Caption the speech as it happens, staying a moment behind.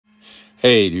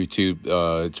Hey YouTube,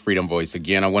 it's Freedom Voice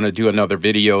again. I want to do another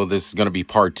video. This is going to be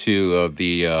part 2 of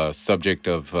the subject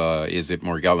of is it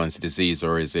Morgellons disease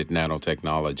or is it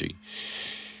nanotechnology?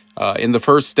 In the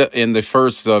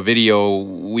first video,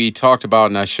 we talked about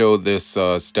and I showed this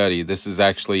study. This is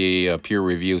actually a peer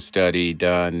review study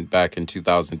done back in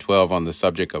 2012 on the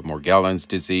subject of Morgellons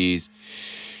disease.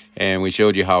 And we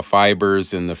showed you how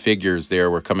fibers and the figures there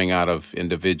were coming out of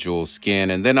individual skin.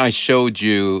 And then I showed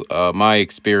you my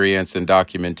experience and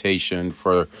documentation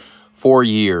for 4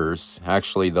 years,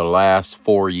 actually the last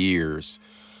 4 years,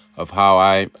 of how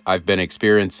I've been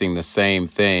experiencing the same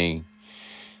thing.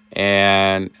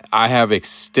 And I have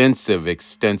extensive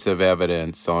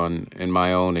evidence in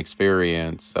my own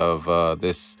experience of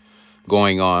this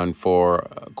going on for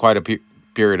quite a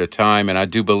period of time. And I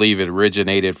do believe it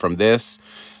originated from this.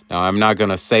 Now, I'm not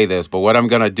going to say this, but what I'm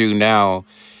going to do now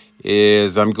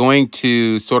is I'm going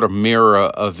to sort of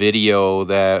mirror a video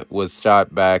that was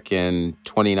shot back in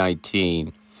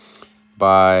 2019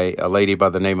 by a lady by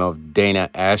the name of Dana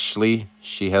Ashley.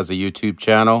 She has a YouTube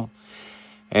channel,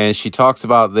 and she talks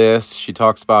about this. She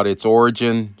talks about its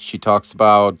origin. She talks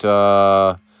about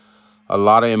a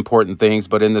lot of important things,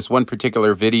 but in this one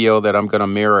particular video that I'm going to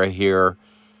mirror here,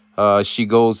 she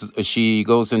goes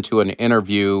into an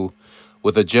interview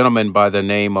with a gentleman by the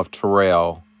name of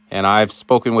Terrell. And I've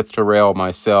spoken with Terrell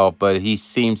myself, but he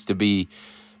seems to be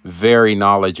very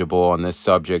knowledgeable on this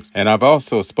subject. And I've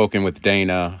also spoken with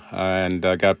Dana and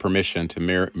got permission to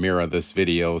mirror this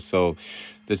video. So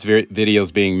this video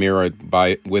is being mirrored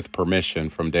with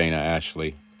permission from Dana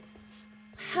Ashley.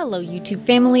 Hello, YouTube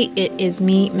family. It is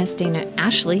me, Miss Dana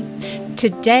Ashley.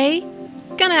 Today,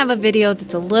 gonna have a video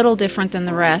that's a little different than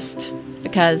the rest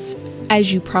because,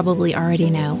 as you probably already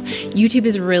know, YouTube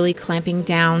is really clamping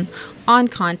down on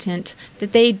content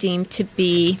that they deem to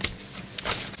be...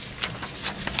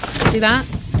 See that?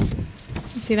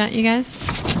 See that, you guys?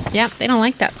 Yep, they don't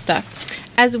like that stuff.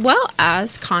 As well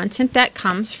as content that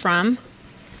comes from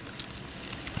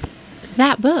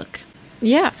that book.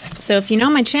 Yeah, so if you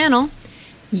know my channel,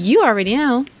 you already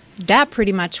know that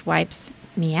pretty much wipes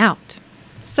me out.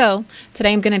 So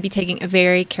today I'm going to be taking a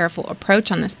very careful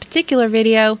approach on this particular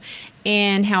video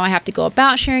and how I have to go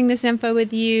about sharing this info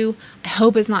with you. I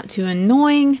hope it's not too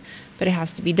annoying, but it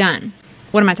has to be done.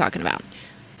 What am I talking about?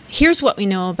 Here's what we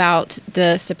know about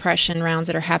the suppression rounds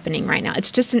that are happening right now.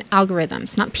 It's just an algorithm.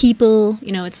 It's not people,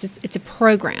 you know, it's a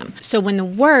program. So when the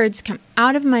words come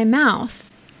out of my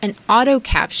mouth, an auto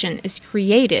caption is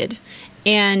created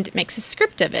and makes a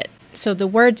script of it. So the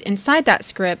words inside that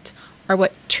script are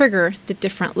what trigger the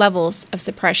different levels of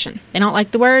suppression. They don't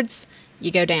like the words, you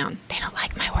go down. They don't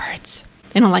like my words.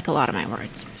 They don't like a lot of my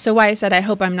words. So why I said I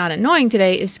hope I'm not annoying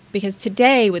today is because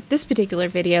today with this particular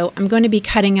video, I'm going to be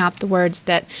cutting out the words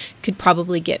that could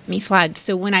probably get me flagged.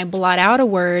 So when I blot out a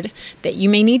word that you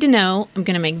may need to know, I'm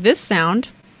going to make this sound.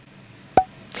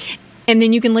 And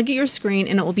then you can look at your screen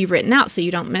and it will be written out so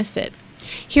you don't miss it.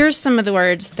 Here's some of the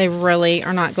words they really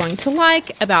are not going to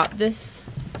like about this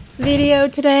video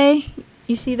today.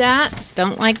 You see that?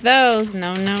 Don't like those.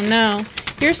 No, no, no.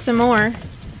 Here's some more.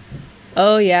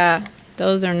 Oh yeah,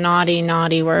 those are naughty,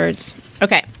 naughty words.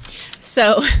 Okay,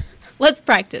 so let's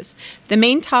practice. The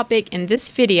main topic in this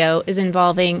video is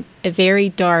involving a very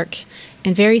dark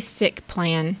and very sick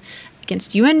plan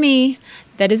against you and me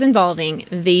that is involving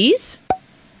these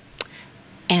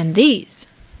and these.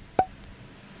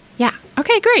 Yeah,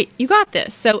 okay, great. You got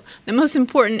this. So the most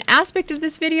important aspect of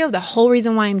this video, the whole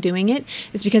reason why I'm doing it,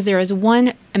 is because there is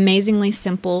one amazingly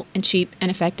simple and cheap and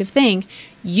effective thing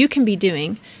you can be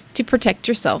doing to protect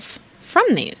yourself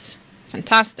from these.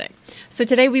 Fantastic. So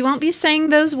today we won't be saying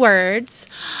those words,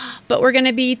 but we're going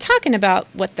to be talking about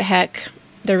what the heck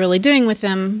they're really doing with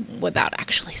them without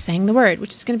actually saying the word,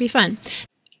 which is going to be fun.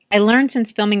 I learned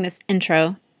since filming this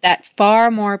intro that far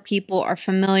more people are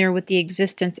familiar with the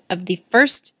existence of the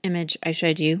first image I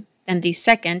showed you than the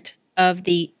second of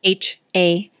the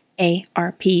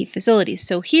HAARP facilities.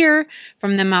 So here,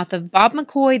 from the mouth of Bob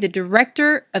McCoy, the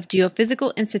director of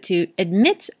Geophysical Institute,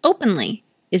 admits openly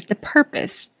is the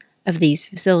purpose of these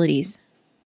facilities.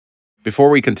 Before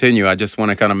we continue, I just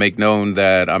want to kind of make known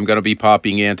that I'm going to be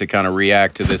popping in to kind of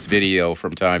react to this video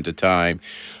from time to time.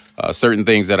 Certain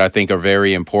things that I think are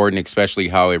very important, especially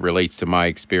how it relates to my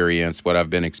experience, what I've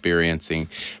been experiencing.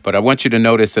 But I want you to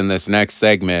notice in this next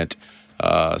segment,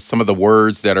 some of the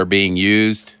words that are being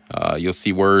used. You'll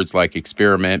see words like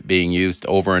experiment being used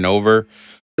over and over.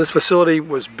 This facility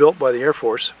was built by the Air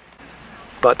Force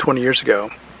about 20 years ago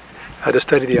to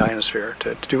study the ionosphere,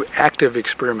 to do active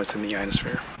experiments in the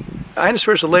ionosphere. The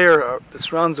ionosphere is a layer that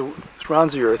surrounds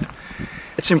the Earth.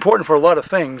 It's important for a lot of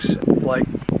things like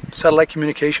satellite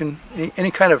communication,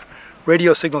 any kind of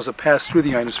radio signals that pass through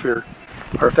the ionosphere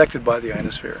are affected by the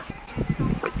ionosphere.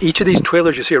 Each of these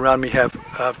trailers you see around me have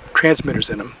transmitters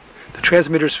in them. The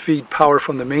transmitters feed power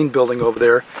from the main building over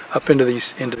there up into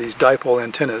these dipole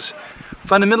antennas.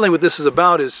 Fundamentally, what this is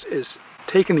about is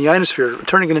taking the ionosphere,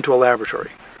 turning it into a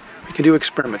laboratory. We can do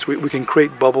experiments. We can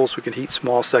create bubbles. We can heat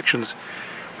small sections.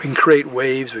 We can create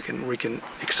waves. We can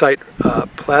excite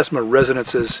plasma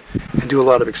resonances and do a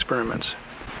lot of experiments.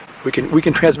 We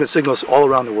can transmit signals all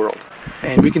around the world,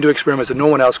 and we can do experiments that no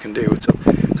one else can do. It's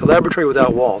a laboratory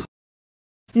without walls.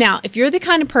 Now, if you're the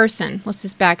kind of person, let's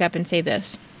just back up and say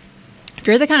this. If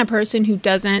you're the kind of person who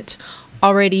doesn't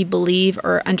already believe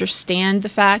or understand the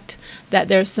fact that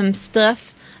there's some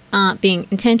stuff being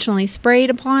intentionally sprayed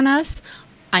upon us,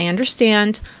 I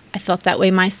understand. I felt that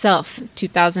way myself,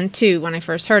 2002, when I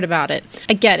first heard about it.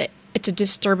 I get it. It's a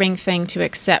disturbing thing to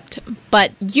accept,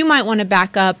 but you might want to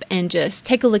back up and just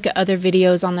take a look at other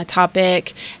videos on the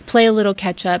topic, play a little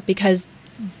catch up, because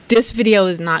this video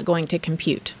is not going to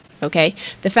compute. Okay,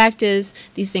 the fact is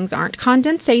these things aren't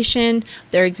condensation.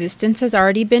 Their existence has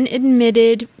already been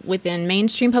admitted within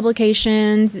mainstream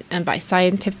publications and by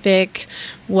scientific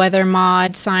weather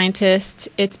mod scientists.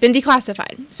 It's been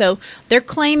declassified. So they're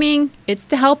claiming it's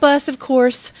to help us, of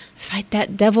course, fight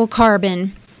that devil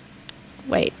carbon.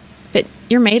 Wait, but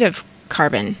you're made of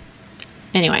carbon.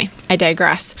 Anyway, I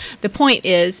digress. The point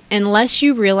is, unless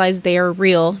you realize they are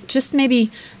real, just maybe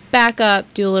back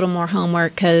up, do a little more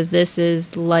homework, because this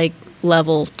is like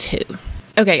level 2.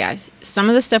 Okay, guys, some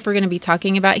of the stuff we're going to be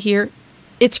talking about here,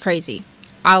 it's crazy.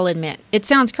 I'll admit. It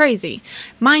sounds crazy.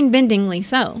 Mind-bendingly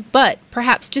so. But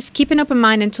perhaps just keep an open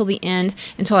mind until the end,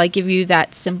 until I give you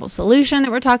that simple solution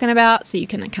that we're talking about, so you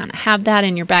can kind of have that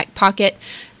in your back pocket.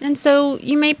 And so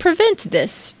you may prevent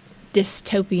this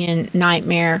dystopian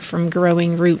nightmare from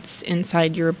growing roots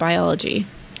inside your biology.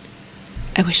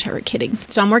 I wish I were kidding.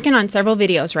 So I'm working on several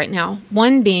videos right now,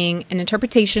 one being an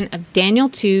interpretation of Daniel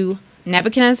 2,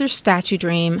 Nebuchadnezzar's statue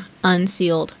dream,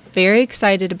 unsealed. Very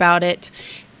excited about it.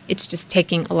 It's just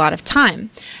taking a lot of time.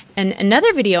 And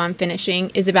another video I'm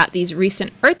finishing is about these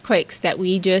recent earthquakes that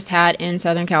we just had in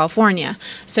Southern California.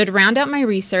 So to round out my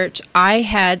research, I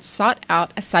had sought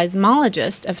out a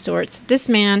seismologist of sorts. This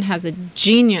man has a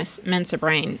genius Mensa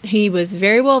brain. He was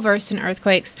very well versed in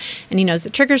earthquakes, and he knows the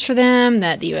triggers for them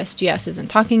that the USGS isn't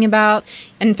talking about.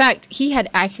 In fact, he had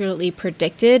accurately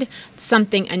predicted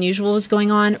something unusual was going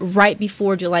on right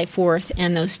before July 4th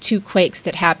and those 2 quakes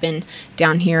that happened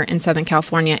down here in Southern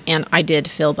California, and I did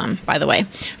feel them, by the way.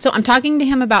 So I'm talking to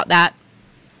him about that,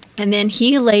 and then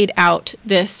he laid out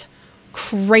this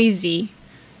crazy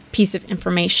piece of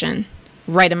information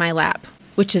right in my lap,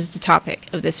 which is the topic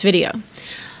of this video.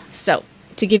 So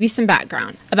to give you some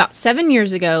background, about 7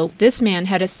 years ago, this man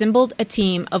had assembled a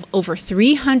team of over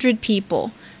 300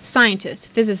 people, scientists,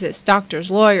 physicists, doctors,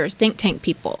 lawyers, think tank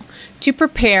people, to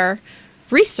prepare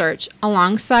research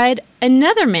alongside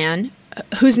another man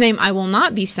whose name I will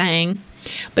not be saying.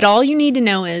 But all you need to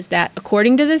know is that,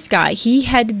 according to this guy, he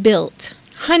had built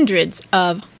hundreds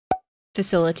of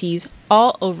facilities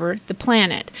all over the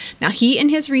planet. Now, he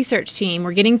and his research team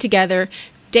were getting together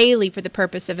daily for the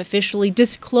purpose of officially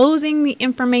disclosing the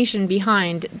information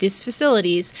behind these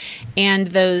facilities and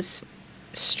those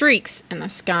streaks in the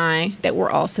sky that we're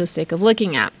all so sick of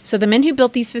looking at. So the men who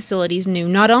built these facilities knew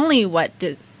not only what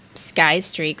the sky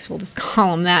streaks, we'll just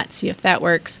call them that, see if that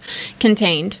works,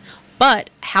 contained, but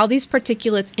how these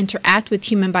particulates interact with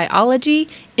human biology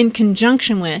in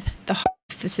conjunction with the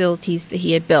facilities that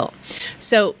he had built.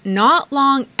 So not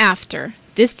long after,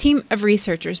 this team of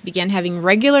researchers began having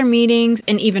regular meetings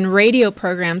and even radio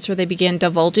programs where they began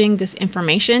divulging this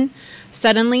information.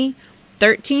 Suddenly,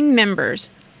 13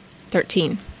 members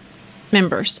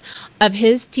of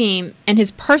his team and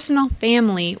his personal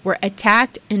family were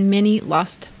attacked, and many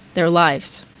lost their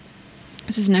lives.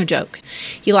 This is no joke.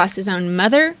 He lost his own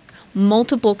mother,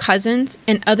 multiple cousins,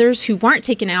 and others who weren't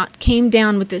taken out came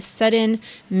down with this sudden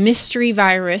mystery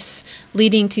virus,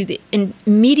 leading to the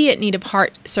immediate need of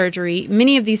heart surgery.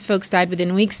 Many of these folks died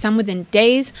within weeks, some within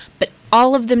days, but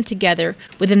all of them together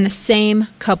within the same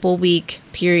couple-week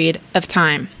period of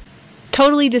time.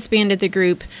 Totally disbanded the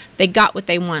group. They got what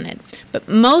they wanted. But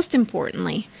most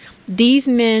importantly, these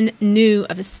men knew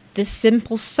of this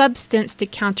simple substance to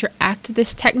counteract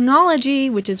this technology,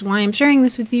 which is why I'm sharing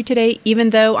this with you today,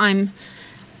 even though I'm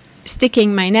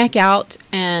sticking my neck out.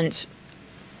 And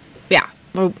yeah,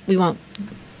 we won't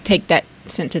take that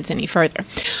sentence any further.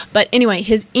 But anyway,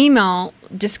 his email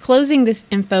disclosing this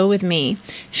info with me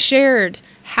shared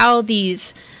how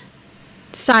these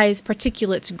size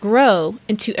particulates grow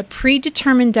into a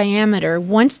predetermined diameter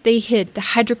once they hit the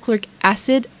hydrochloric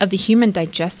acid of the human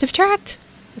digestive tract?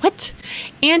 What?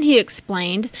 And he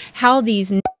explained how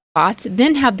these bots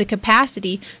then have the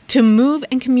capacity to move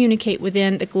and communicate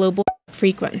within the global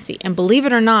frequency. And believe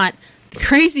it or not, the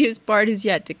craziest part is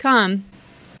yet to come.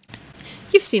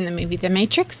 You've seen the movie The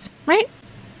Matrix, right?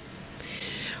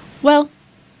 Well,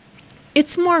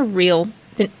 it's more real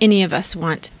than any of us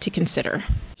want to consider.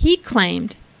 He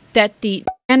claimed that the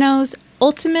nano's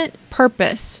ultimate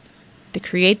purpose, to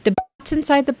create the bots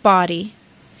inside the body,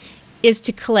 is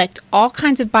to collect all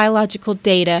kinds of biological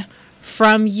data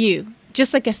from you.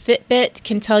 Just like a Fitbit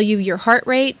can tell you your heart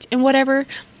rate and whatever,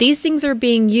 these things are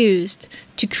being used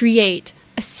to create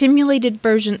a simulated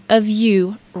version of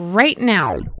you right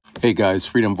now. Hey guys,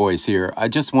 Freedom Voice here. I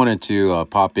just wanted to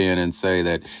pop in and say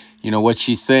that, what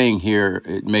she's saying here,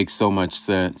 it makes so much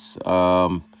sense.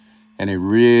 And it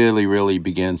really, really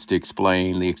begins to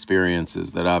explain the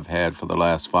experiences that I've had for the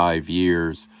last 5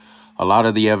 years. A lot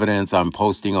of the evidence I'm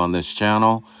posting on this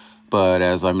channel, but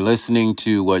as I'm listening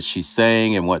to what she's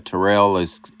saying and what Terrell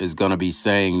is going to be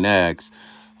saying next,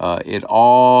 it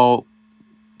all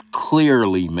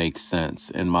clearly makes sense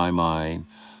in my mind.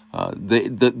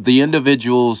 The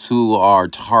individuals who are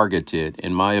targeted,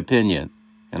 in my opinion,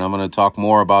 and I'm going to talk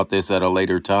more about this at a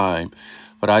later time,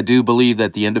 but I do believe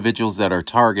that the individuals that are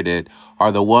targeted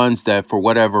are the ones that, for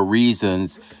whatever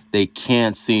reasons, they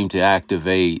can't seem to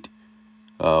activate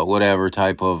whatever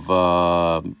type of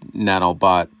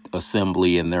nanobot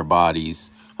assembly in their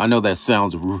bodies. I know that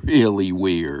sounds really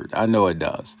weird. I know it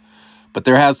does. But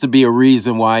there has to be a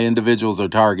reason why individuals are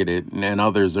targeted and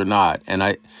others are not.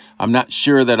 And I'm not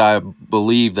sure that I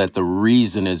believe that the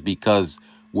reason is because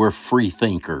we're free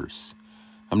thinkers.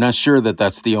 I'm not sure that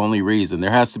that's the only reason. There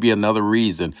has to be another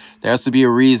reason. There has to be a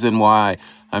reason why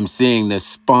I'm seeing this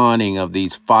spawning of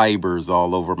these fibers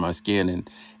all over my skin.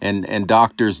 And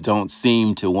doctors don't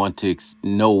seem to want to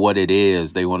know what it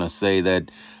is. They want to say that,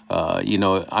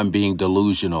 I'm being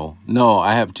delusional. No,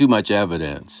 I have too much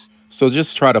evidence. So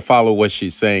just try to follow what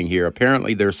she's saying here.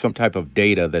 Apparently, there's some type of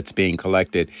data that's being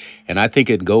collected, and I think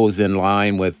it goes in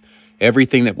line with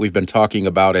everything that we've been talking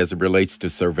about as it relates to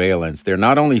surveillance. They're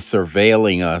not only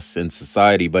surveilling us in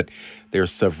society, but they're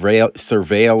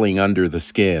surveilling under the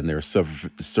skin. They're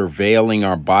surveilling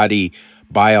our body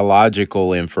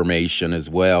biological information as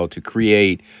well to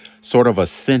create sort of a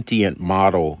sentient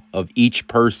model of each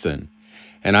person.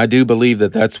 And I do believe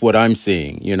that that's what I'm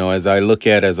seeing. As I look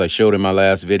at, as I showed in my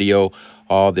last video,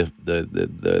 all the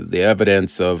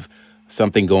evidence of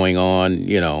something going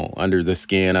on, under the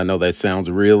skin. I know that sounds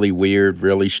really weird,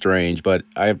 really strange, but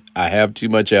I have too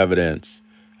much evidence.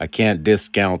 I can't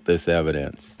discount this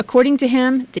evidence. According to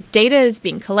him, the data is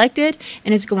being collected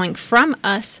and is going from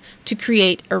us to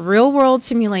create a real-world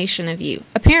simulation of you.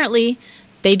 Apparently,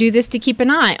 they do this to keep an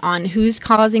eye on who's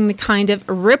causing the kind of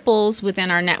ripples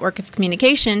within our network of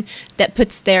communication that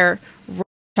puts their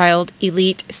Rothschild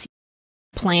elite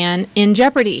plan in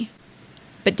jeopardy.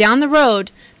 But down the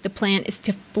road, the plan is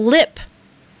to flip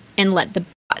and let the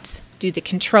bots do the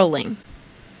controlling.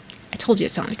 I told you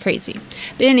it sounded crazy.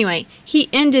 But anyway, he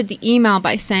ended the email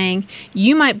by saying,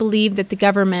 "You might believe that the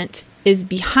government is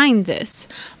behind this,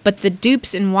 but the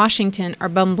dupes in Washington are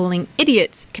bumbling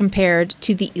idiots compared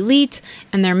to the elite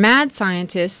and their mad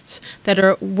scientists that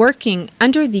are working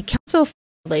under the Council of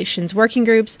Relations working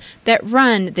groups that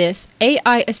run this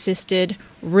AI-assisted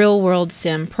real-world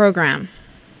sim program.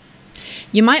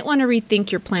 You might want to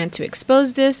rethink your plan to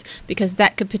expose this, because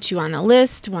that could put you on a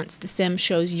list once the sim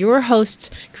shows your hosts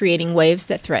creating waves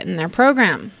that threaten their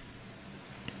program."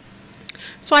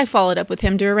 So I followed up with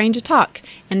him to arrange a talk,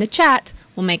 and the chat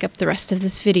will make up the rest of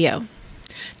this video.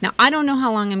 Now, I don't know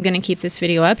how long I'm going to keep this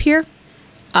video up here.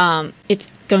 It's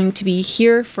going to be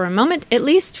here for a moment, at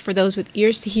least for those with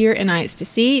ears to hear and eyes to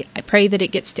see. I pray that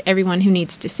it gets to everyone who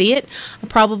needs to see it. I'm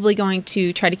probably going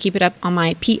to try to keep it up on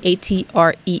my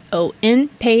Patreon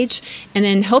page, and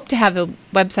then hope to have a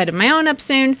website of my own up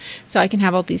soon so I can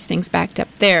have all these things backed up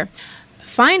there.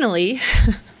 Finally,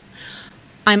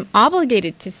 I'm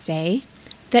obligated to say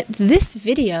that this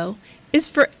video is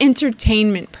for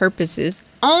entertainment purposes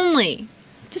only.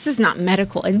 This is not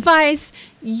medical advice.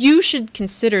 You should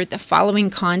consider the following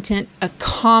content a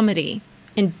comedy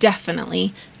and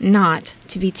definitely not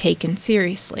to be taken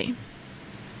seriously.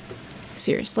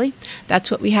 Seriously,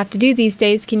 that's what we have to do these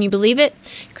days. Can you believe it?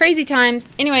 Crazy times.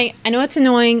 Anyway, I know it's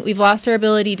annoying. We've lost our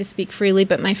ability to speak freely,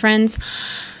 but my friends,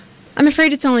 I'm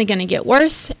afraid it's only going to get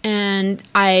worse, and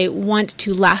I want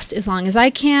to last as long as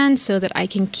I can so that I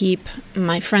can keep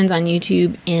my friends on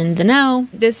YouTube in the know.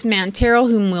 This man, Terrell,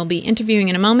 whom we'll be interviewing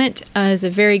in a moment, is a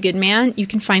very good man. You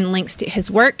can find links to his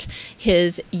work,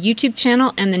 his YouTube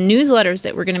channel, and the newsletters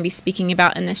that we're going to be speaking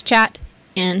about in this chat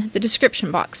in the description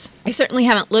box. I certainly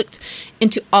haven't looked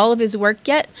into all of his work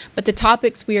yet, but the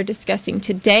topics we are discussing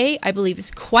today I believe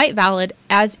is quite valid,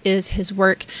 as is his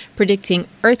work predicting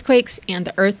earthquakes and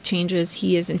the earth changes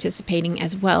he is anticipating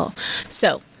as well.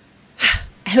 So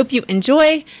I hope you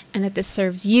enjoy and that this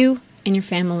serves you and your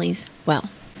families well.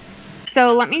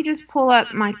 So let me just pull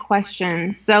up my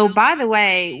questions. So by the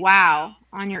way, wow,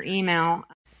 on your email,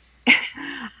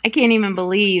 I can't even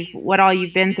believe what all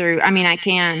you've been through. I mean, I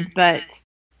can, but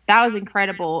that was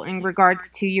incredible in regards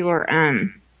to your,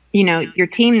 your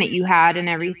team that you had and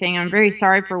everything. I'm very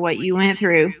sorry for what you went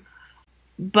through,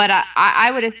 but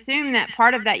I would assume that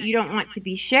part of that you don't want to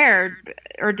be shared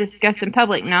or discussed in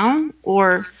public, no?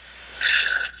 Or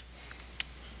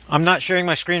I'm not sharing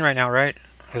my screen right now, right?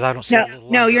 Because I don't see.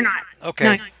 No, you're not.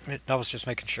 Okay, no. I was just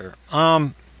making sure.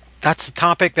 That's a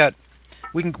topic that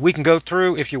we can go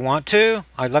through if you want to.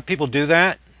 I let people do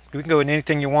that. You can go in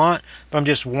anything you want, but I'm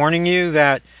just warning you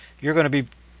that you're going to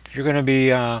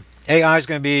be AI is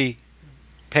going to be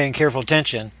paying careful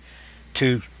attention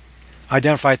to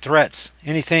identify threats,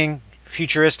 anything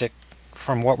futuristic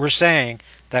from what we're saying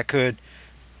that could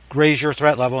raise your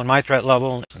threat level and my threat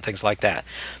level and things like that.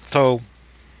 So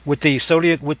with the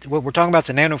sodium, what we're talking about is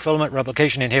a nanofilament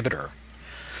replication inhibitor,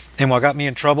 and what got me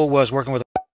in trouble was working with the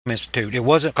Institute. It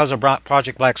wasn't because of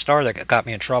Project Black Star that got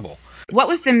me in trouble. What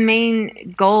was the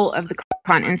main goal of the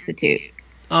Con Institute?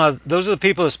 Those are the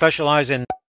people that specialize in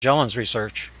Morgellons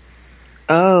research.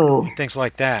 Oh. Things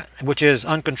like that, which is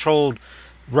uncontrolled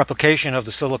replication of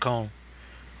the silicone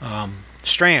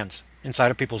strands inside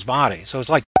of people's body. So it's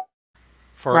like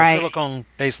for a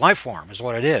silicone-based life form is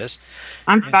what it is.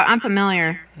 I'm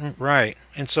familiar. Right.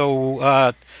 And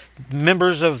so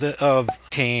members of the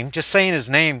team, just saying his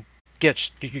name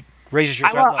raises your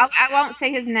threat level. I won't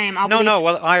say his name. No,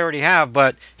 well, I already have,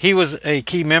 but he was a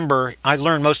key member. I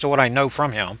learned most of what I know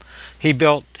from him. He's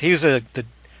the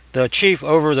chief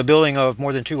over the building of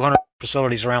more than 200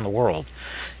 facilities around the world.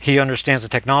 He understands the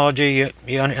technology.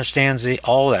 He understands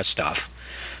all that stuff.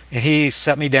 And he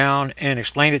set me down and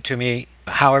explained it to me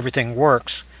how everything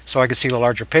works so I could see the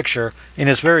larger picture. And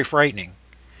it's very frightening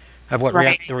of what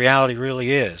the reality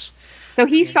really is. So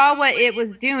he saw what it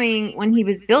was doing when he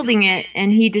was building it,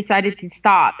 and he decided to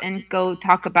stop and go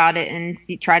talk about it and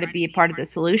try to be a part of the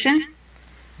solution?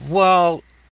 Well,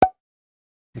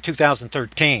 in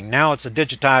 2013, now it's a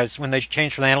digitized, when they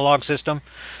changed from the analog system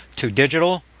to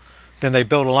digital, then they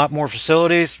built a lot more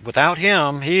facilities. Without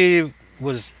him, he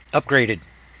was upgraded,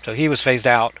 so he was phased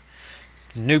out.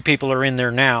 New people are in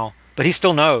there now, but he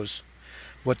still knows.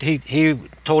 What he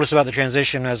told us about the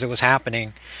transition as it was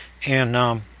happening,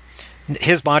 and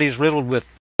his body is riddled with,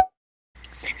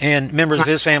 and members of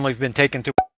his family have been taken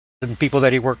to, and people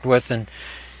that he worked with, and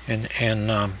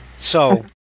so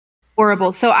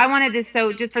horrible. So I wanted to,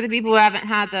 so just for the people who haven't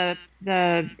had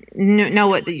know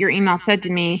what your email said to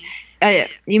me,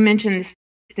 you mentioned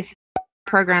this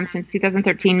program since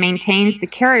 2013 maintains the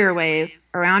carrier wave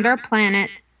around our planet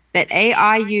that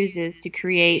AI uses to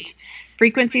create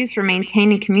frequencies for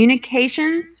maintaining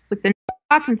communications with the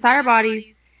thoughts inside our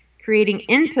bodies, creating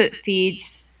input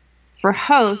feeds for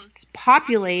hosts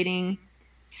populating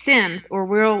sims or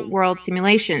real world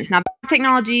simulations. Now, the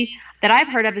technology that I've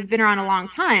heard of has been around a long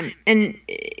time, and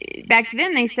back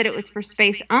then they said it was for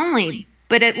space only,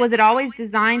 but was it always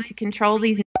designed to control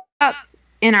these thoughts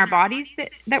in our bodies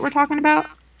that we're talking about?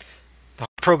 The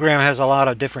program has a lot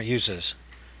of different uses.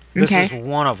 This is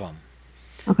one of them.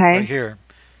 Okay. Right here.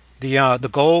 The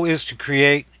goal is to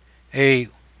create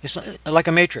it's like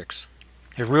a matrix.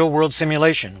 A real-world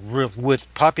simulation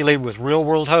populated with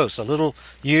real-world hosts. A little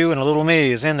you and a little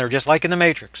me is in there, just like in the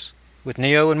Matrix, with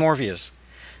Neo and Morpheus.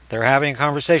 They're having a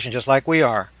conversation just like we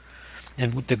are.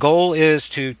 And the goal is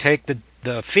to take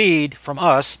the feed from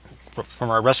us, from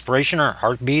our respiration, our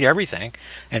heartbeat, everything,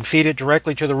 and feed it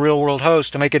directly to the real-world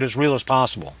host to make it as real as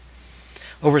possible.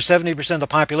 Over 70% of the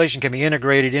population can be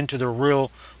integrated into the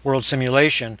real-world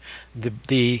simulation.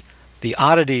 The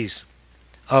oddities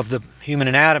of the human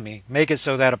anatomy make it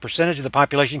so that a percentage of the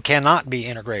population cannot be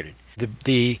integrated.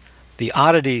 The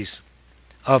oddities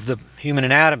of the human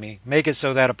anatomy make it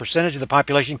so that a percentage of the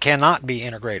population cannot be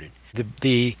integrated.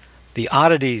 The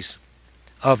oddities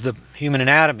of the human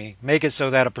anatomy make it so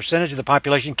that a percentage of the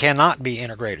population cannot be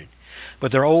integrated.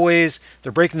 But they're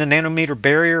breaking the nanometer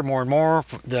barrier more and more,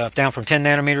 down from 10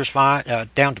 nanometers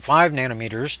down to 5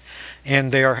 nanometers,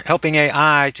 and they are helping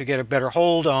AI to get a better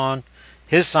hold on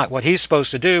what he's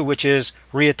supposed to do, which is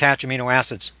reattach amino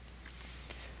acids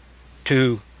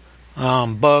to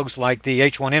bugs like the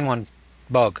H1N1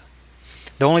 bug.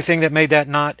 The only thing that made that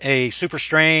not a super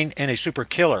strain and a super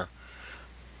killer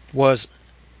was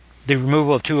the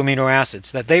removal of 2 amino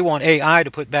acids that they want AI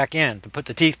to put back in, to put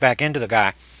the teeth back into the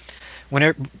guy.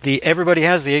 When everybody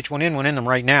has the H1N1 in them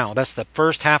right now, that's the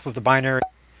first half of the binary.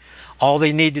 All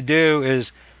they need to do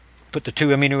is put the 2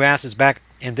 amino acids back,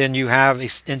 and then you have,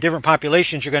 in different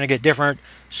populations, you're going to get different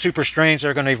super strains that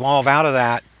are going to evolve out of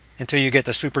that until you get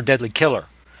the super deadly killer.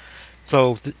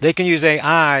 So they can use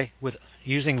AI with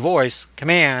using voice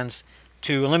commands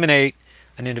to eliminate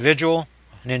an individual,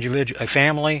 a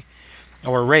family,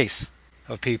 or a race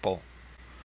of people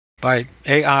by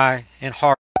AI and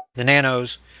the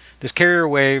nanos, this carrier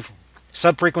wave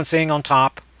subfrequencing on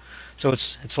top. So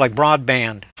it's like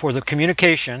broadband for the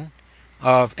communication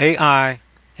of AI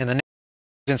and the nanos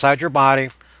inside your body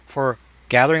for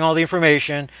gathering all the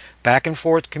information, back and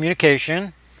forth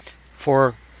communication,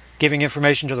 for giving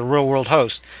information to the real world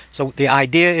host. So the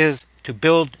idea is to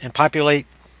build and populate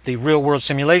the real world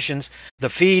simulations. The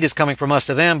feed is coming from us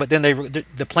to them, but then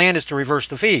the plan is to reverse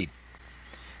the feed.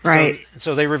 Right.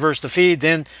 So they reverse the feed,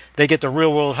 then they get the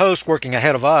real world host working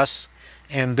ahead of us,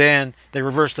 and then they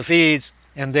reverse the feeds,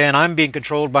 and then I'm being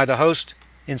controlled by the host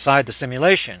inside the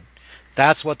simulation.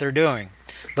 That's what they're doing.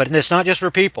 But it's not just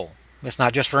for people. It's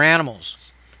not just for animals.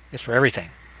 It's for everything.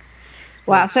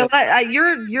 Wow. So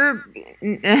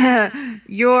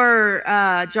your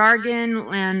jargon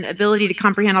and ability to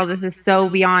comprehend all this is so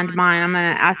beyond mine. I'm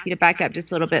going to ask you to back up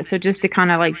just a little bit. So just to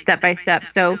kind of like step by step.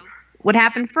 So what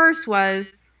happened first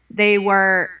was they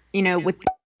were, with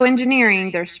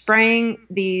engineering, they're spraying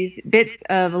these bits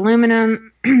of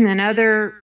aluminum and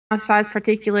other size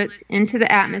particulates into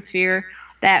the atmosphere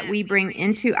that we bring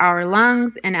into our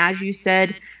lungs. And as you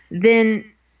said, then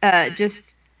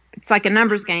it's like a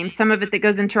numbers game. Some of it that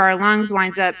goes into our lungs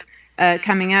winds up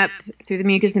coming up through the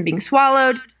mucus and being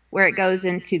swallowed, where it goes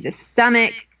into the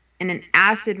stomach in an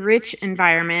acid-rich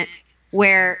environment,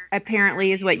 where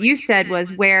apparently is what you said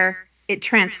was where it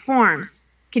transforms.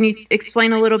 Can you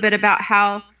explain a little bit about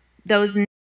how those,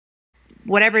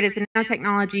 whatever it is in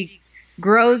nanotechnology,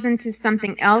 grows into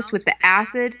something else with the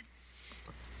acid?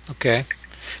 Okay.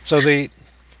 So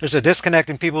there's a disconnect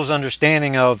in people's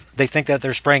understanding of, they think that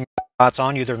they're spraying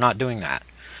on you. They're not doing that.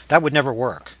 That would never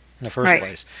work in the first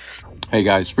place. Hey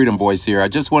guys, Freedom Voice here. I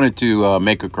just wanted to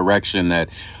make a correction that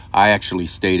I actually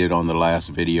stated on the last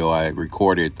video I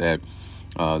recorded, that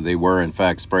they were in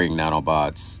fact spraying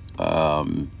nanobots.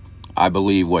 I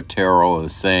believe what Terrell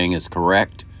is saying is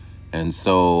correct, and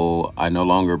so I no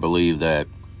longer believe that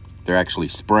they're actually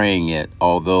spraying it,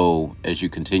 although as you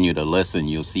continue to listen,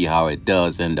 you'll see how it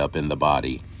does end up in the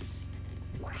body.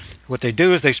 What they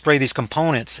do is they spray these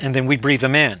components, and then we breathe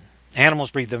them in.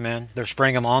 Animals breathe them in. They're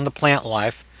spraying them on the plant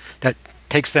life that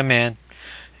takes them in.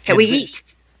 That we eat.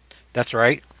 That's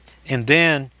right. And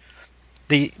then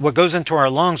what goes into our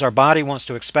lungs, our body wants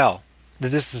to expel.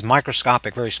 This is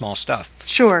microscopic, very small stuff.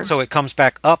 Sure. So it comes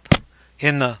back up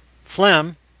in the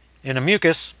phlegm, in the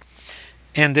mucus,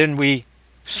 and then we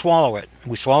swallow it.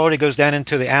 We swallow it, it goes down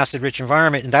into the acid-rich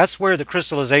environment, and that's where the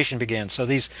crystallization begins. So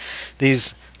these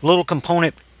little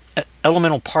component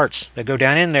elemental parts that go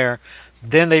down in there,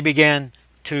 then they begin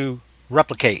to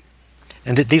replicate.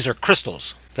 And these are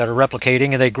crystals that are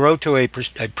replicating, and they grow to a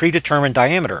predetermined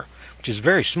diameter, which is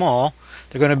very small.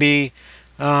 They're going to be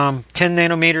 10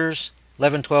 nanometers,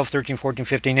 11, 12, 13, 14,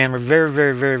 15 nanometers, very,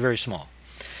 very, very, very small.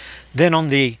 Then on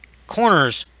the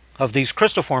corners of these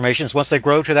crystal formations, once they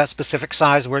grow to that specific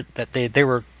size that they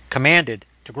were commanded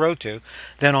to grow to,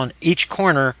 then on each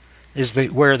corner is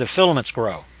where the filaments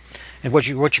grow. And what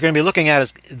you're going to be looking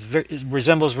at it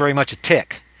resembles very much a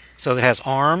tick. So it has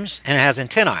arms and it has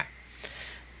antennae.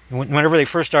 Whenever they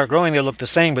first start growing, they look the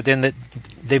same, but then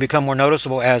they become more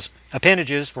noticeable as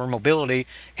appendages for mobility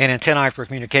and antennae for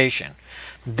communication.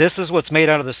 This is what's made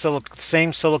out of the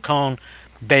same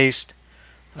silicone-based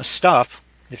stuff,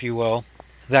 if you will,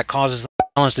 that causes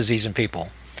Morgellons disease in people.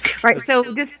 Right.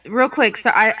 So just real quick.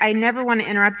 So I never want to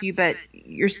interrupt you, but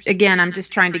I'm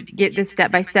just trying to get this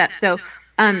step by step. So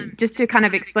just to kind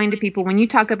of explain to people, when you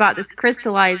talk about this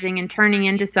crystallizing and turning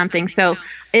into something, so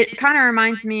it kind of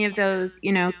reminds me of those,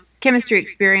 chemistry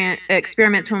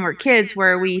experiments when we're kids,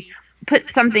 where we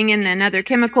put something in another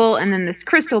chemical and then this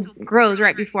crystal grows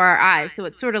right before our eyes. So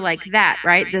it's sort of like that,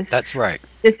 right? That's right.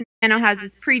 This nano has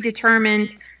this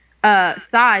predetermined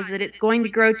size that it's going to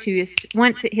grow to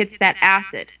once it hits that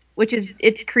acid, which is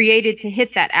it's created to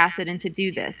hit that acid and to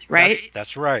do this, right?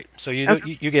 That's right. So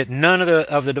you get none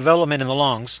of the development in the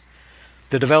lungs.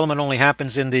 The development only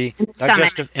happens in the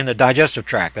digestive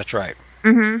tract. That's right.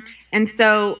 And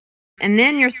so, and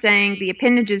then you're saying the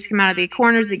appendages come out of the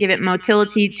corners that give it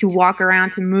motility to walk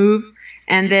around, to move,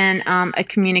 and then a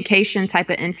communication type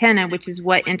of antenna, which is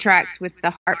what interacts with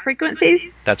the heart frequencies.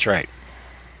 That's right.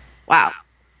 Wow.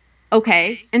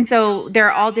 Okay. And so there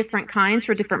are all different kinds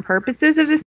for different purposes of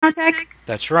this nanotech?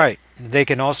 That's right. They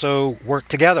can also work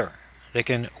together. They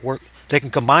can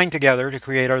combine together to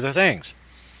create other things.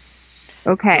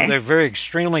 Okay. They're very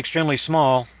extremely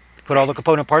small. Put all the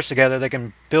component parts together, they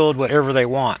can build whatever they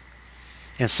want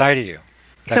inside of you.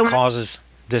 That causes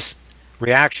this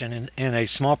reaction in a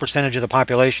small percentage of the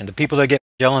population. The people that get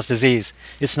Morgellons disease,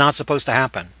 it's not supposed to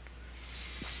happen.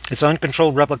 It's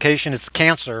uncontrolled replication. It's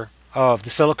cancer of the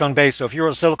silicon base. So if you're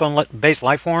a silicon-based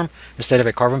life form instead of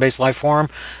a carbon-based life form,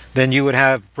 then you would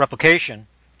have replication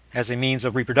as a means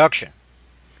of reproduction.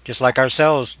 Just like our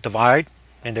cells divide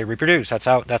and they reproduce. That's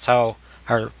how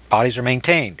our bodies are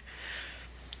maintained.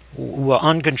 Well,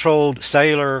 uncontrolled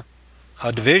cellular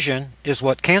division is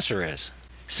what cancer is.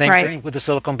 Same thing with the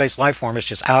silicon-based life form. It's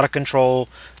just out of control,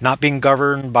 not being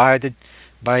governed by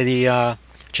the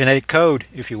genetic code,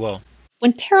 if you will.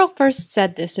 When Terrell first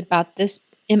said this about this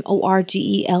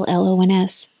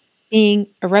Morgellons being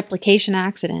a replication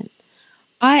accident,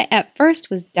 I at first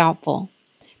was doubtful.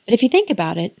 But if you think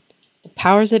about it, the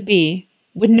powers that be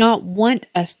would not want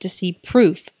us to see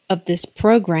proof of this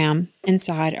program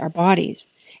inside our bodies.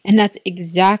 And that's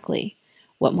exactly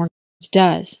what Morgellons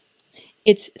does.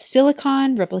 It's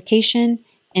silicon replication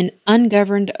in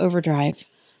ungoverned overdrive,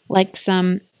 like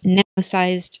some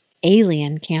nano-sized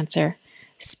alien cancer,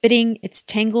 spitting its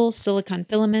tangled silicon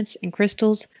filaments and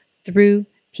crystals through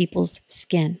people's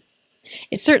skin.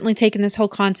 It's certainly taken this whole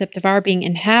concept of our being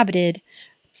inhabited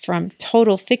from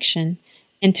total fiction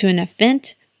into an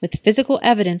event with physical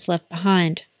evidence left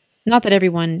behind. Not that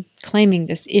everyone claiming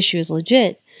this issue is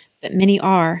legit, but many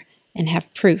are and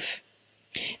have proof.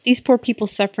 These poor people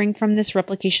suffering from this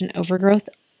replication overgrowth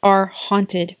are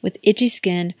haunted with itchy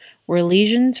skin where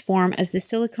lesions form as the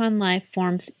silicon life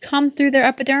forms come through their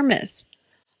epidermis.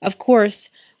 Of course,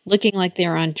 looking like they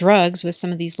are on drugs with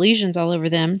some of these lesions all over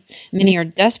them, many are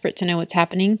desperate to know what's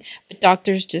happening, but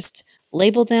doctors just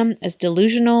label them as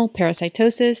delusional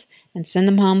parasitosis and send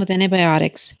them home with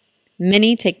antibiotics.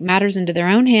 Many take matters into their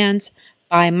own hands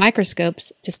by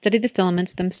microscopes to study the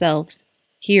filaments themselves.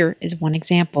 Here is one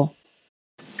example.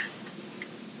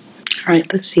 All right,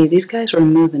 let's see. These guys were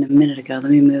moving a minute ago.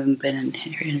 Let me move them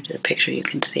here into the picture. You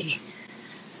can see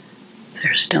if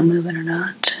they're still moving or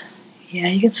not. Yeah,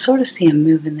 you can sort of see them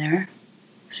moving there.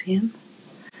 See them?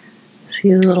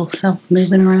 See the little self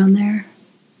moving around there?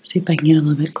 See if I can get a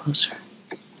little bit closer.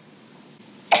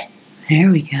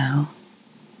 There we go.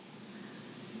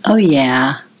 Oh,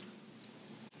 yeah.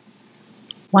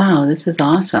 Wow, this is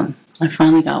awesome. I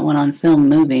finally got one on film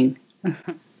moving.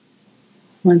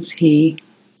 Once he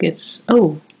gets...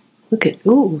 Oh, look at...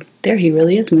 Ooh, there he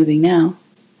really is moving now.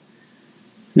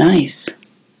 Nice.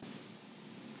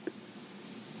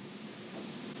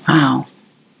 Wow.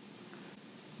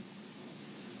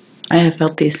 I have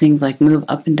felt these things like move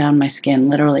up and down my skin,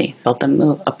 literally felt them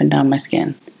move up and down my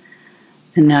skin.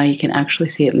 And now you can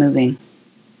actually see it moving.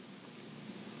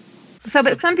 So,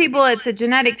 but some people, it's a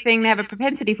genetic thing, they have a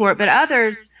propensity for it, but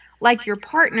others, like your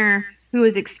partner who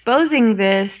is exposing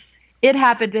this, it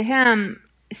happened to him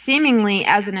seemingly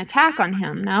as an attack on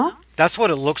him, no? That's what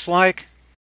it looks like.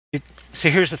 See,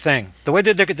 here's the thing. The way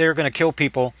that they're going to kill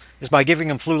people is by giving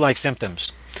them flu-like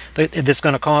symptoms. That's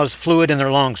going to cause fluid in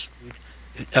their lungs,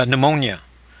 pneumonia.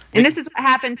 And this is what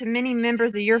happened to many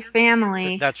members of your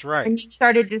family. That's right.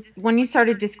 When you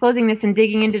started disclosing this and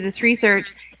digging into this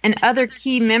research, and other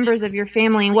key members of your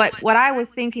family. What I was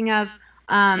thinking of,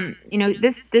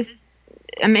 this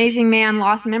amazing man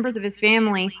lost members of his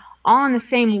family all in the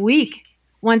same week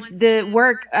once the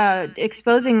work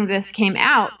exposing this came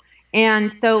out.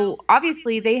 And so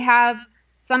obviously they have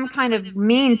some kind of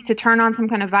means to turn on some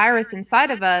kind of virus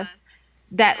inside of us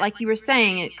that, like you were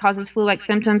saying, it causes flu-like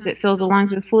symptoms, it fills the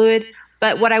lungs with fluid.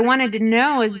 But what I wanted to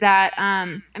know is that,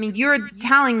 you're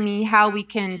telling me how we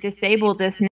can disable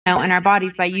this now in our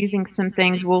bodies by using some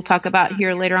things we'll talk about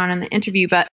here later on in the interview.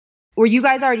 But were you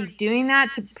guys already doing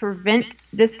that to prevent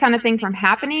this kind of thing from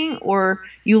happening, or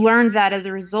you learned that as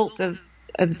a result of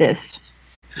this?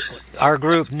 Our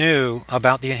group knew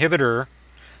about the inhibitor,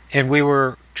 and we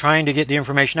were trying to get the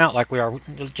information out like we are,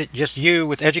 just you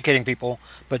with educating people,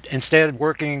 but instead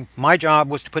working, my job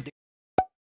was to put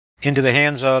into the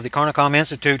hands of the Carnicom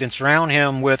Institute and surround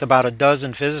him with about a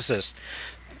dozen physicists,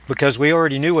 because we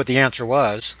already knew what the answer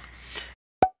was.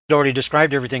 He'd already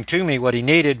described everything to me, what he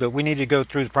needed, but we needed to go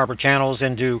through the proper channels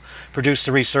and to produce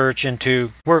the research and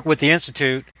to work with the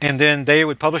Institute, and then they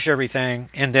would publish everything,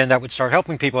 and then that would start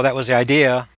helping people. That was the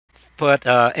idea. But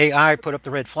AI put up the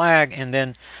red flag, and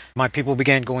then my people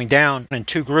began going down in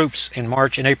 2 groups in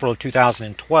March and April of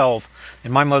 2012,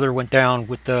 and my mother went down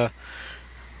with the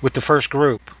first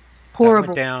group. Horrible. That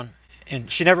went down,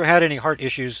 and she never had any heart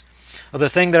issues. The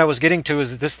thing that I was getting to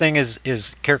is that this thing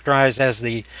is characterized as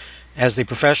the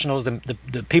professionals,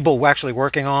 the people actually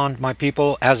working on my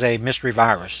people, as a mystery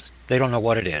virus. They don't know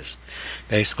what it is,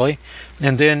 basically.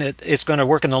 And then it's going to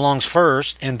work in the lungs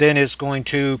first, and then it's going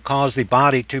to cause the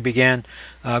body to begin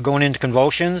going into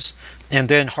convulsions, and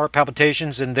then heart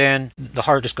palpitations, and then the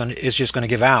heart is just going to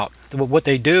give out. What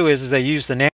they do is they use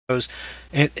the nanos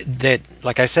that,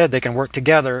 like I said, they can work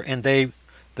together, and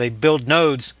they build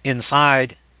nodes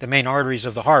inside the main arteries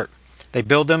of the heart. They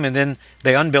build them, and then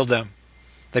they unbuild them.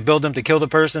 They build them to kill the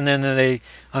person, and then they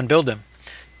unbuild them.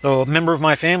 So a member of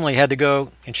my family had to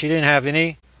go, and she didn't have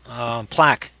any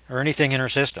plaque or anything in her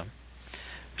system.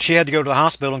 She had to go to the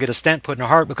hospital and get a stent put in her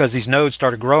heart because these nodes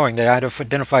started growing. They had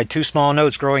identified 2 small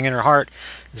nodes growing in her heart.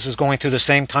 This is going through the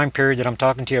same time period that I'm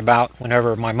talking to you about,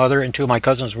 whenever my mother and 2 of my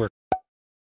cousins were.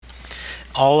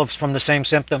 All from the same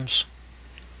symptoms.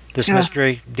 This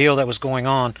mystery deal that was going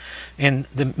on. And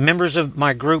the members of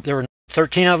my group, there were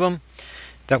 13 of them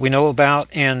that we know about,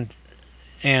 and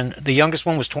the youngest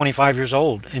one was 25 years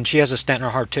old, and she has a stent in her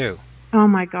heart too. Oh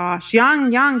my gosh.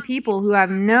 Young people who have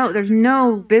there's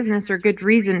no business or good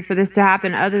reason for this to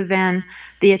happen other than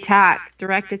the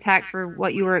direct attack for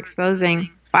what you were exposing.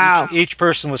 Wow. Each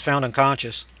person was found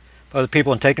unconscious by the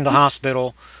people and taken to the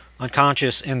hospital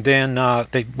unconscious, and then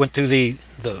they went through the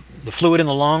fluid in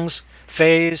the lungs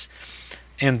phase,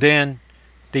 and then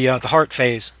the heart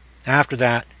phase after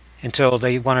that, until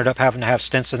they wound up having to have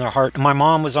stents in their heart. And my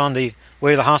mom was on the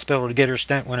way to the hospital to get her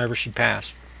stent whenever she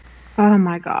passed. Oh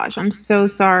my gosh, I'm so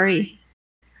sorry.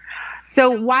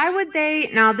 So why would they,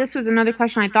 now this was another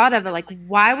question I thought of, like,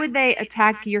 why would they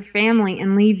attack your family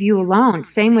and leave you alone?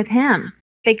 Same with him.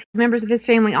 They members of his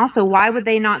family also. Why would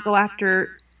they not go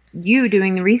after you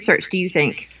doing the research, do you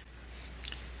think?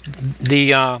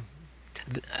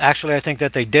 Actually, I think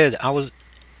that they did. I was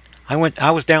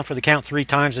down for the count 3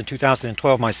 times in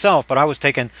 2012 myself, but I was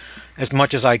taking as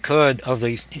much as I could of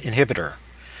the inhibitor.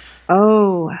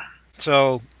 Oh.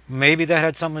 So maybe that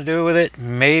had something to do with it.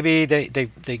 Maybe they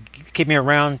keep me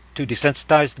around to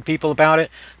desensitize the people about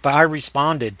it. But I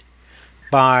responded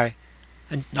I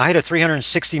had a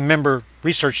 360 member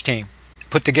research team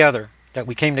put together, that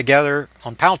we came together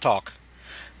on Pal Talk.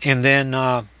 And then,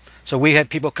 so we had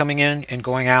people coming in and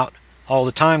going out all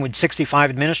the time with 65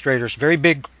 administrators, very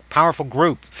big, powerful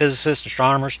group, physicists,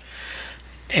 astronomers,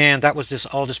 and that was just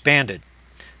all disbanded.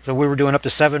 So we were doing up to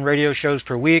 7 radio shows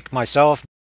per week. Myself,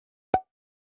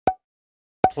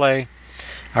 we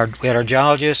had our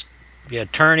geologist, we had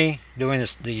attorney doing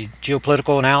the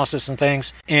geopolitical analysis and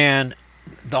things, and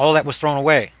all that was thrown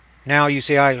away. Now you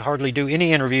see I hardly do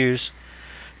any interviews.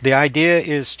 The idea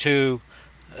is to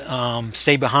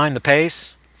stay behind the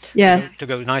pace, yes, to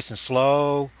go nice and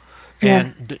slow,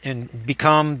 yes, and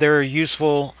become their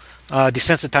useful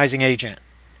desensitizing agent.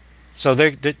 So they're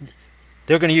going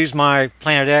to use my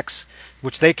Planet X,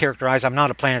 which they characterize. I'm not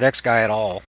a Planet X guy at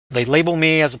all. They label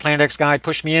me as a Planet X guy,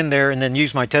 push me in there, and then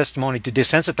use my testimony to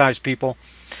desensitize people.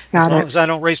 As long as I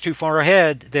don't race too far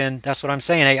ahead, then that's what I'm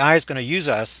saying. AI is going to use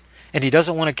us, and he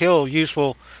doesn't want to kill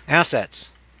useful assets.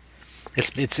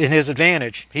 It's in his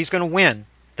advantage. He's going to win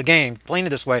the game playing it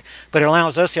this way, but it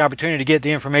allows us the opportunity to get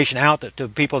the information out to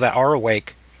people that are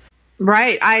awake.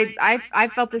 Right. I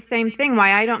felt the same thing.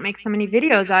 Why I don't make so many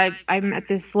videos. I'm at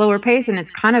this slower pace, and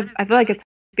it's kind of, I feel like it's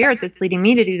spirit that's leading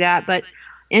me to do that, but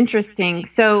interesting.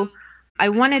 So I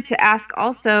wanted to ask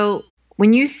also,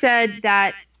 when you said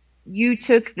that you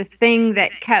took the thing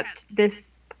that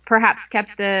perhaps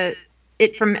kept it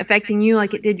from affecting you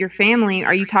like it did your family,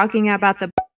 are you talking about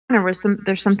the, or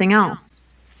there's something else?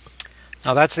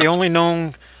 Now that's the only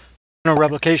known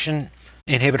replication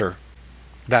inhibitor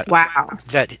that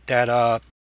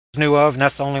knew of, and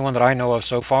that's the only one that I know of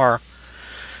so far.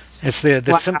 It's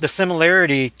the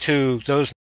similarity to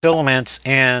those filaments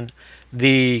and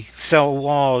the cell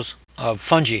walls of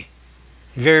fungi.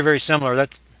 Very, very similar.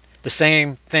 That's the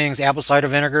same things. Apple cider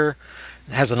vinegar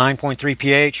has a 9.3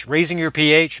 pH. Raising your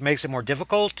pH makes it more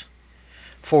difficult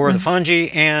for the fungi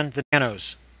and the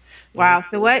nanos. Wow.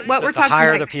 So what we're The talking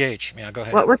higher about, the pH. Yeah, go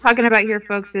ahead. what we're talking about here,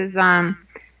 folks, is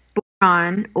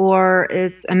boron, or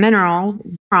it's a mineral,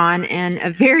 boron, and a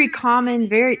very common,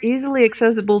 very easily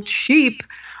accessible, cheap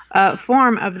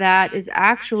form of that is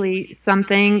actually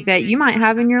something that you might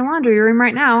have in your laundry room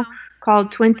right now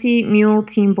called 20 mule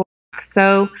team borax.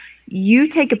 So you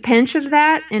take a pinch of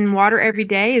that in water every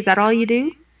day. Is that all you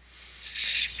do?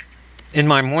 In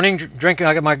my morning drinking,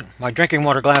 I got my drinking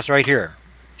water glass right here.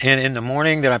 And in the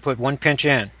morning, then I put 1 pinch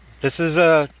in. This is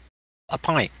a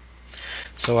pint.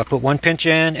 So I put 1 pinch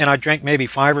in, and I drink maybe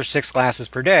 5 or 6 glasses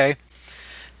per day.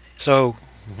 So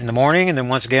in the morning, and then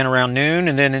once again around noon,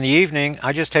 and then in the evening,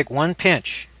 I just take 1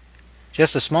 pinch.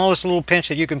 Just the smallest little pinch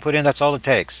that you can put in, that's all it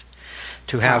takes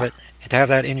to have it, to have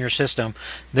that in your system.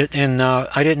 And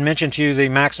I didn't mention to you the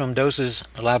maximum doses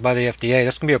allowed by the FDA.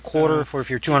 That's going to be a quarter for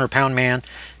if you're a 200-pound man,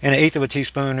 and 1/8 of a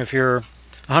teaspoon if you're a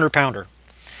 100-pounder.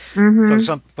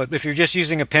 But if you're just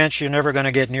using a pinch, you're never going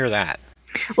to get near that.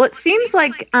 Well, it seems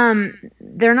like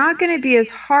they're not going to be as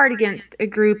hard against a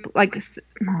group like,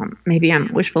 well, maybe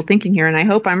I'm wishful thinking here, and I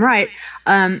hope I'm right.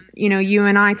 You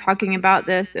and I talking about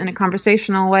this in a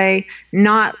conversational way,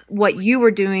 not what you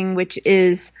were doing, which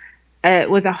is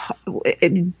was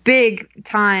a big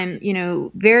time,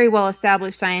 very well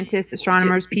established scientists,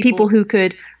 astronomers, people who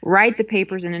could write the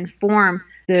papers and inform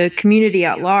the community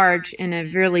at large in a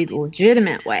really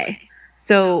legitimate way.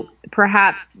 So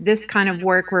perhaps this kind of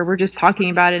work where we're just talking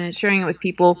about it and sharing it with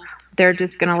people, they're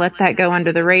just going to let that go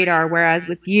under the radar. Whereas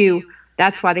with you,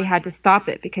 that's why they had to stop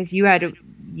it, because you had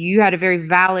a very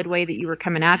valid way that you were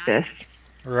coming at this.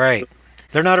 Right.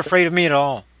 They're not afraid of me at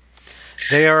all.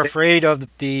 They are afraid of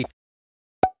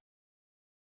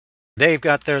they've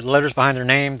got their letters behind their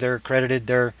name. They're accredited.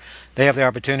 They have the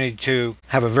opportunity to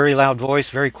have a very loud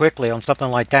voice very quickly on something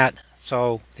like that.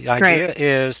 So the idea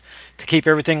is to keep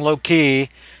everything low key,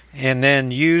 and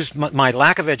then use my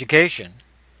lack of education.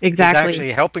 Exactly. Is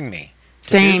actually helping me to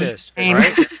Same. do this. Same.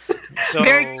 Right? So,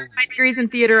 very high degrees in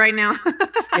theater right now.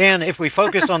 And if we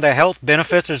focus on the health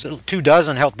benefits, there's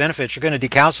 24 health benefits. You're going to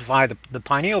decalcify the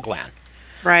pineal gland.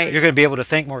 Right. You're going to be able to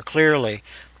think more clearly.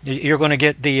 You're going to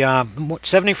get the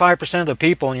 75% of the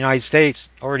people in the United States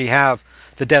already have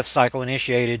the death cycle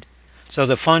initiated. So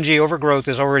the fungi overgrowth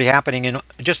is already happening in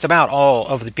just about all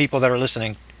of the people that are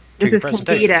listening to your presentation.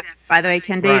 This is Candida, by the way.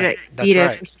 Candida, That's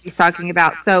right. is what he's talking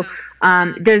about. So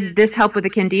does this help with the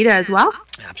Candida as well?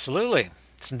 Absolutely.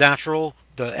 It's natural.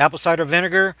 The apple cider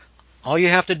vinegar, all you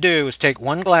have to do is take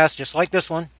 1 glass, just like this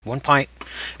one, 1 pint,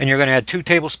 and you're going to add 2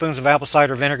 tablespoons of apple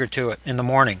cider vinegar to it in the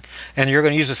morning. And you're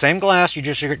going to use the same glass.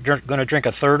 You're going to drink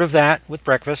 1/3 of that with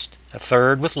breakfast,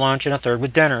 1/3 with lunch, and 1/3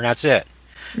 with dinner, and that's it.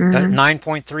 That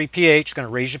 9.3 pH is going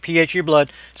to raise the pH of your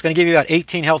blood. It's going to give you about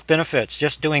 18 health benefits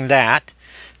just doing that,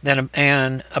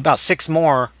 and about 6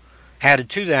 more added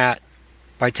to that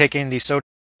by taking the sodium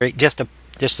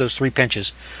just those 3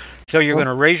 pinches. So you're going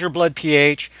to raise your blood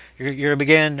pH. You're going to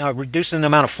begin reducing the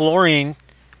amount of fluorine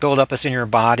buildup that's in your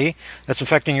body. That's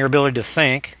affecting your ability to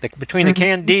think. Between the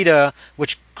candida,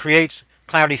 which creates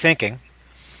cloudy thinking,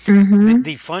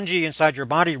 the fungi inside your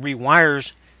body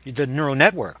rewires the neural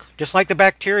network. Just like the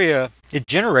bacteria, it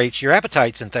generates your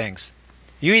appetites and things.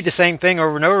 You eat the same thing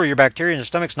over and over, your bacteria in your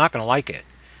stomach's not going to like it.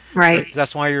 Right.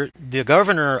 That's why the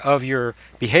governor of your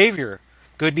behavior,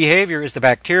 good behavior, is the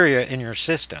bacteria in your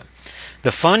system.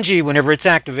 The fungi, whenever it's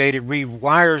activated,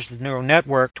 rewires the neural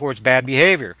network towards bad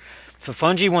behavior. If the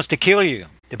fungi wants to kill you,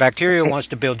 the bacteria wants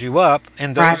to build you up,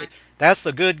 and that's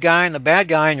the good guy and the bad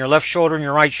guy in your left shoulder and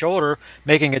your right shoulder,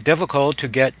 making it difficult to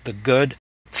get the good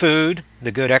food,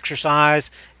 the good exercise,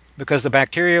 because the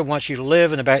bacteria wants you to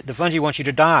live and the fungi wants you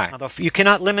to die. Now, you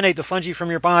cannot eliminate the fungi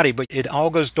from your body, but it all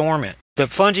goes dormant. The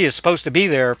fungi is supposed to be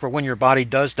there for when your body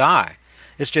does die.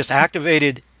 It's just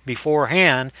activated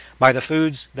beforehand by the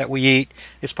foods that we eat.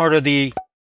 It's part of to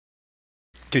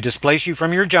displace you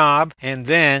from your job, and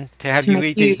then to have you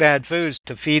eat these bad foods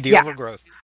to feed the overgrowth.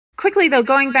 Quickly, though,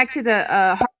 going back to the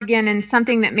heart again, and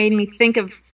something that made me think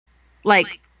of,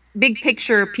 like, big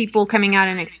picture people coming out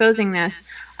and exposing this.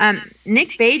 Nick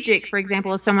Bajic, for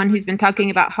example, is someone who's been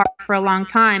talking about heart for a long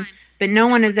time, but no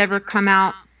one has ever come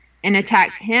out and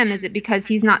attacked him. Is it because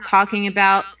he's not talking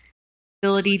about the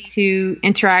ability to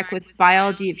interact with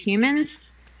biology of humans?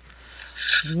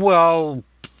 Well,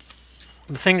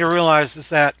 the thing to realize is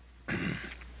that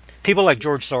people like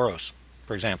George Soros,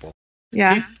 for example,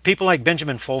 people like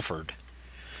Benjamin Fulford,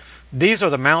 these are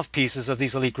the mouthpieces of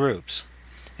these elite groups.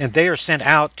 And they are sent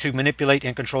out to manipulate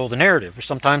and control the narrative, or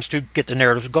sometimes to get the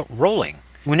narrative rolling.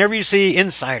 Whenever you see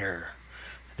insider,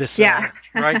 the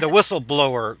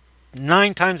whistleblower,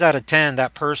 9 times out of 10,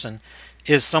 that person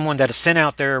is someone that is sent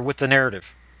out there with the narrative.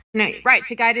 right,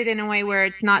 to guide it in a way where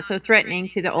it's not so threatening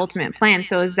to the ultimate plan.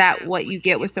 So is that what you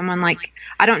get with someone like,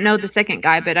 I don't know the second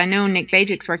guy, but I know Nick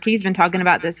Bajic's work. He's been talking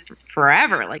about this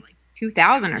forever, like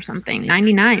 2000 or something,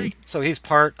 99. So he's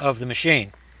part of the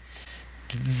machine.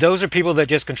 Those are people that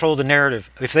just control the narrative.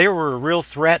 If they were a real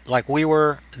threat like we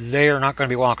were, they are not going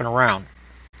to be walking around.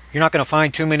 You're not going to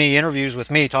find too many interviews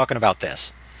with me talking about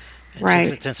this.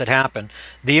 Right. Since it happened.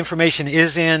 The information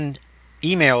is in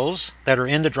emails that are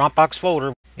in the Dropbox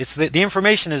folder. It's the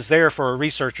information is there for a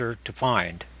researcher to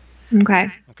find. Okay.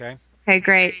 Okay. Okay,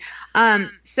 great.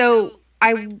 So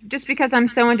just because I'm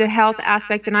so into health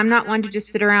aspect, and I'm not one to just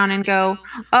sit around and go,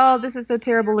 oh, this is so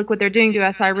terrible, look what they're doing to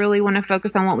us. I really want to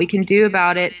focus on what we can do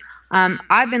about it.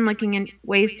 I've been looking in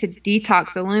ways to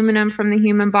detox aluminum from the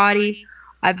human body.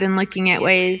 I've been looking at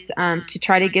ways to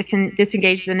try to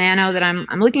disengage the nano that I'm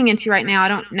looking into right now. I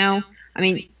don't know. I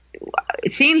mean,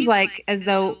 it seems like as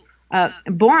though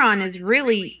boron is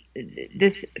really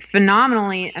this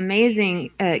phenomenally amazing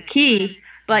key.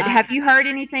 But have you heard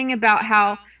anything about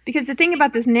how, because the thing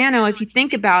about this nano, if you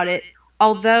think about it,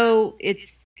 although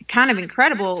it's kind of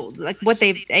incredible, like what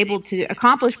they've able to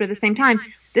accomplish, but at the same time,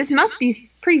 this must be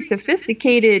pretty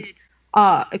sophisticated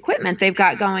equipment they've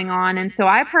got going on. And so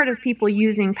I've heard of people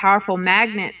using powerful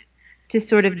magnets to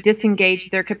sort of disengage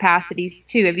their capacities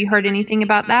too. Have you heard anything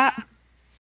about that?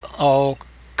 All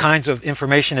kinds of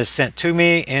information is sent to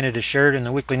me, and it is shared in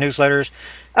the weekly newsletters.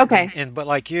 Okay. But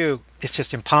like you, it's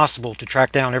just impossible to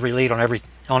track down every lead on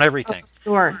everything.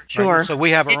 Oh, sure. Right? So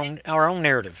we have our own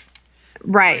narrative.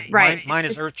 Right. Mine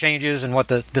is Earth changes and what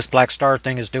this black star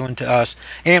thing is doing to us,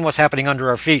 and what's happening under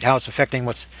our feet, how it's affecting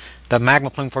what's the magma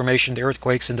plume formation, the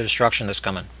earthquakes, and the destruction that's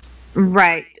coming.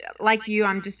 Right. Like you,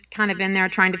 I'm just kind of in there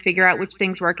trying to figure out which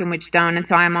things work and which don't. And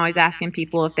so I'm always asking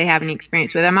people if they have any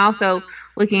experience with it. I'm also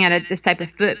looking at this type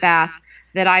of foot bath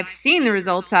that I've seen the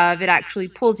results of. It actually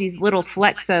pulls these little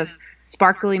flecks of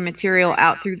sparkly material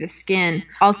out through the skin,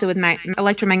 also with my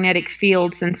electromagnetic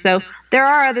fields. And so there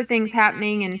are other things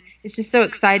happening, and it's just so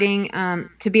exciting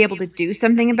to be able to do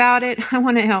something about it. I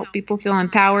want to help people feel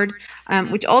empowered,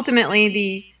 which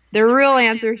ultimately the real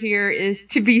answer here is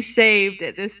to be saved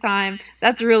at this time.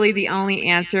 That's really the only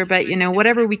answer. But,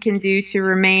 whatever we can do to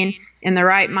remain in the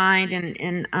right mind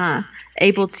and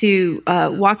able to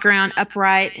walk around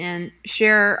upright and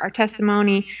share our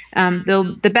testimony,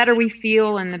 the better we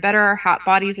feel and the better our hot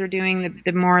bodies are doing,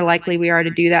 the more likely we are to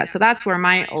do that. So that's where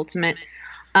my ultimate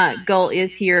goal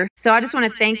is here. So I just want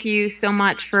to thank you so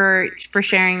much for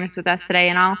sharing this with us today,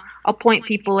 and I'll point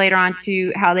people later on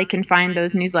to how they can find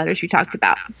those newsletters you talked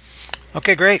about.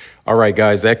 Okay, great. All right,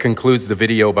 guys, that concludes the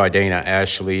video by Dana,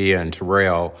 Ashley, and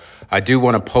Terrell. I do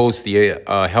want to post the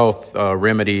health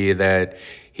remedy that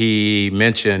he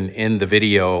mentioned in the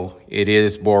video. It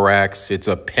is borax. It's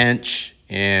a pinch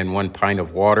in 1 pint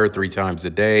of water 3 times a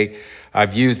day.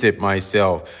 I've used it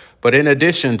myself. But in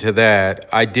addition to that,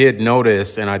 I did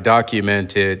notice and I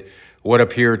documented what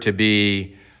appeared to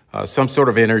be some sort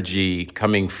of energy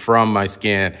coming from my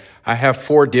skin. I have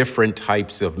 4 different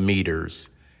types of meters.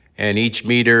 And each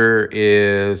meter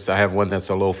I have one that's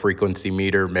a low frequency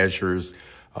meter, measures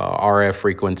RF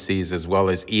frequencies as well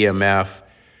as EMF.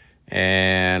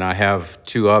 And I have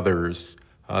 2 others.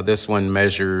 This one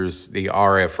measures the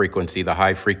RF frequency, the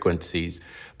high frequencies.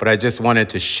 But I just wanted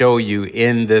to show you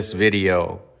in this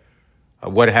video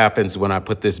what happens when I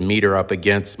put this meter up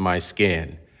against my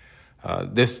skin.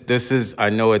 This is,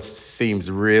 I know it seems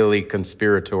really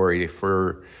conspiratory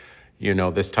for,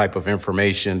 this type of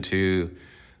information to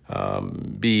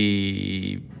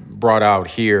be brought out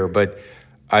here, but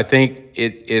I think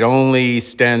it only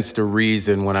stands to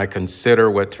reason when I consider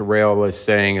what Terrell is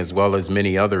saying, as well as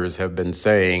many others have been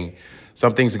saying.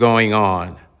 Something's going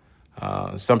on,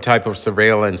 some type of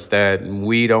surveillance that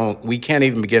we can't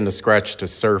even begin to scratch the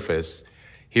surface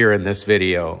here in this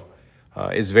video.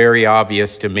 It's very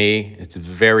obvious to me. It's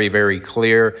very, very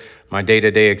clear. My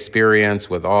day-to-day experience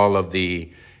with all of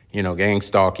the, gang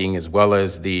stalking, as well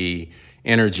as the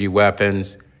energy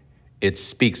weapons, it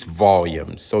speaks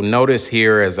volumes. So notice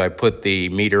here as I put the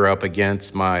meter up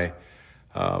against my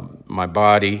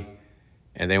body,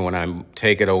 and then when I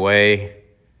take it away,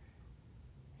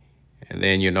 and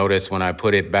then you notice when I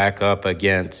put it back up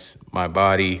against my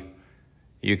body,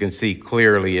 you can see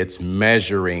clearly it's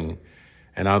measuring.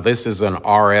 And now this is an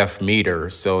RF meter,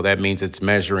 so that means it's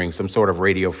measuring some sort of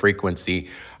radio frequency.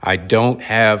 I don't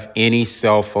have any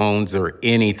cell phones or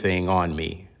anything on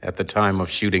me at the time of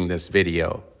shooting this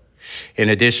video. In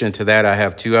addition to that, I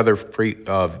have 2 other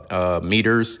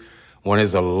meters. One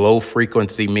is a low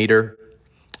frequency meter,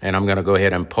 and I'm gonna go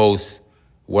ahead and post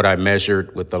what I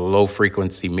measured with the low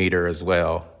frequency meter as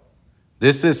well.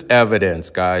 This is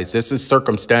evidence, guys. This is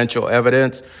circumstantial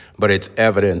evidence, but it's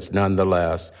evidence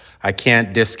nonetheless. I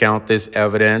can't discount this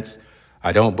evidence.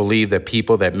 I don't believe that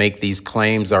people that make these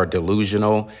claims are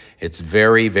delusional. It's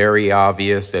very, very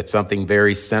obvious that something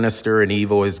very sinister and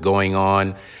evil is going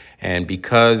on. And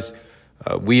because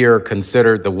we are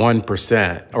considered the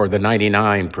 1% or the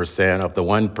 99% of the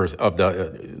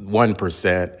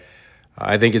 1%,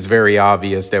 I think it's very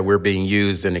obvious that we're being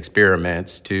used in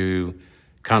experiments to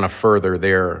kind of further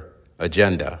their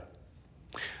agenda.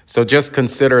 So just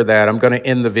consider that. I'm going to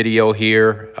end the video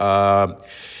here.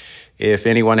 If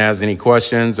anyone has any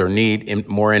questions or need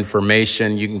more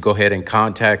information, you can go ahead and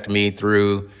contact me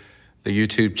through the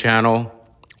YouTube channel,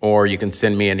 or you can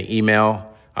send me an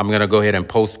email. I'm going to go ahead and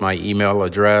post my email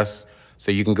address.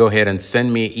 So you can go ahead and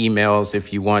send me emails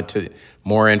if you want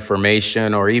more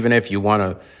information, or even if you want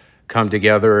to come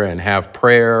together and have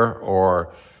prayer,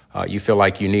 or you feel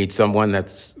like you need someone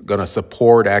that's going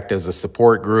to act as a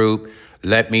support group.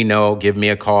 Let me know, give me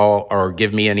a call or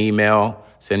give me an email,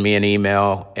 send me an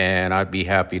email, and I'd be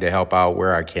happy to help out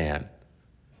where I can.